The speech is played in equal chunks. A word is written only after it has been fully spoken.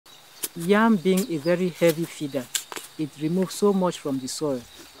Yam being a very heavy feeder, it removes so much from the soil.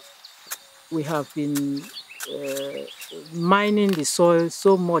 We have been mining the soil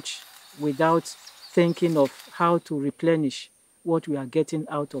so much without thinking of how to replenish what we are getting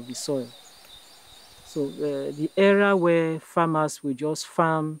out of the soil. So the era where farmers will just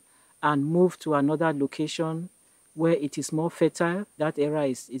farm and move to another location where it is more fertile, that era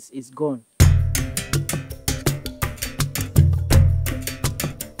is gone.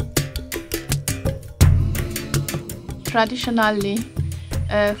 Traditionally,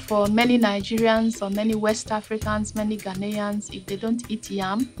 for many Nigerians or many West Africans, many Ghanaians, if they don't eat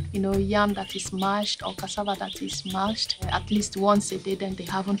yam, yam that is mashed or cassava that is mashed, at least once a day, then they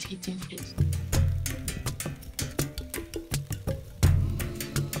haven't eaten food.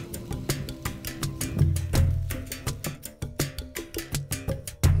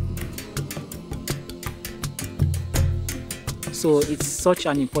 So it's such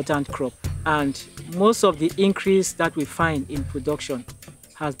an important crop. And most of the increase that we find in production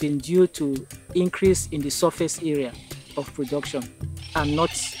has been due to increase in the surface area of production and not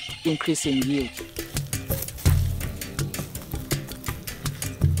increase in yield.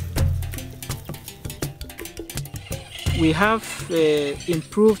 We have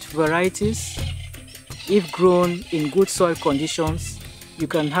improved varieties. If grown in good soil conditions, you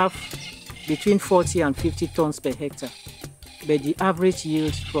can have between 40 and 50 tons per hectare. But the average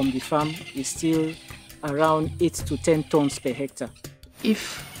yield from the farm is still around 8 to 10 tons per hectare.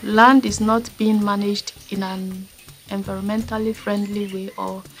 If land is not being managed in an environmentally friendly way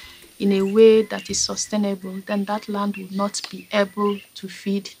or in a way that is sustainable, then that land will not be able to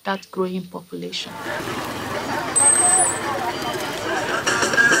feed that growing population.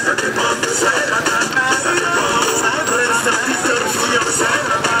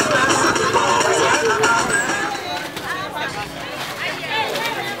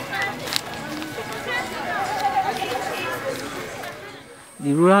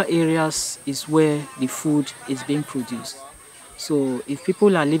 The rural areas is where the food is being produced. So if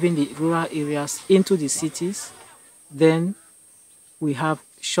people are leaving the rural areas into the cities, then we have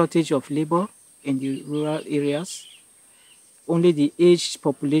shortage of labor in the rural areas. Only the aged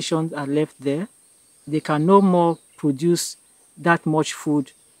populations are left there. They can no more produce that much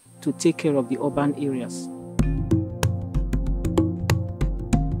food to take care of the urban areas.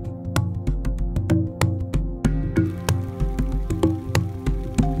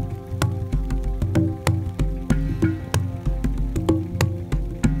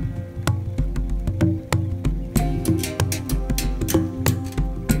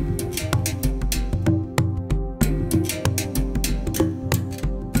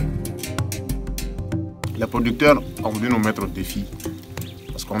 Les producteurs ont voulu nous mettre au défi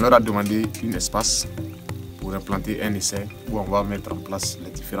parce qu'on leur a demandé un espace pour implanter un essai où on va mettre en place les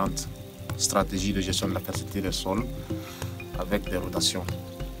différentes stratégies de gestion de la fertilité des sols avec des rotations.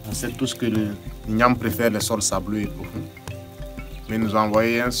 On sait tous que le Niam préfère les sols sableux et profonds, mais nous a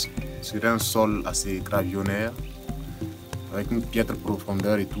envoyé sur un sol assez gravillonnaire avec une piètre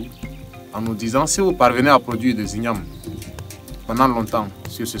profondeur et tout, en nous disant si vous parvenez à produire des ignames pendant longtemps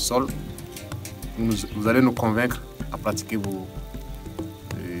sur ce sol, vous allez nous convaincre à pratiquer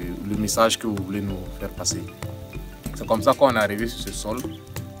le message que vous voulez nous faire passer. C'est comme ça qu'on est arrivé sur ce sol.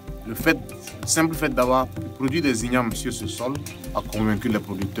 Le simple fait d'avoir produit des ignames sur ce sol a convaincu les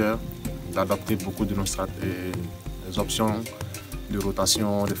producteurs d'adopter beaucoup de nos les options de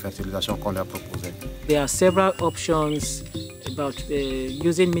rotation, de fertilisation qu'on leur proposait. There are several options about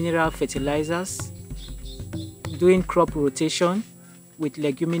using mineral fertilizers, doing crop rotation with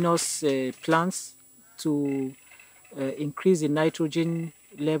leguminous plants to increase the nitrogen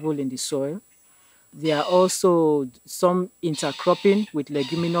level in the soil. There are also some intercropping with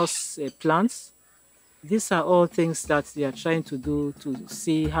leguminous plants. These are all things that they are trying to do to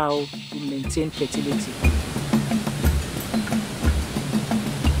see how to maintain fertility.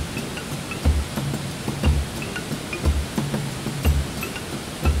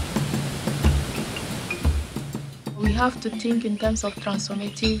 We have to think in terms of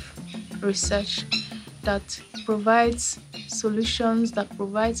transformative research that provides solutions, that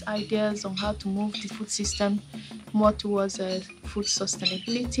provides ideas on how to move the food system more towards food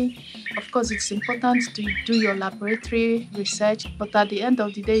sustainability. Of course, it's important to do your laboratory research, but at the end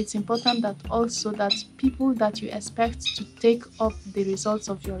of the day, it's important that also that people that you expect to take up the results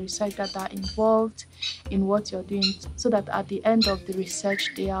of your research that are involved in what you're doing, so that at the end of the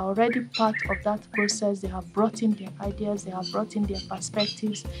research, they are already part of that process. They have brought in their ideas, they have brought in their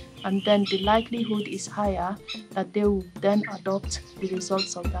perspectives, and then the likelihood is higher that they will then adopt the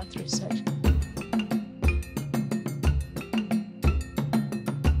results of that research.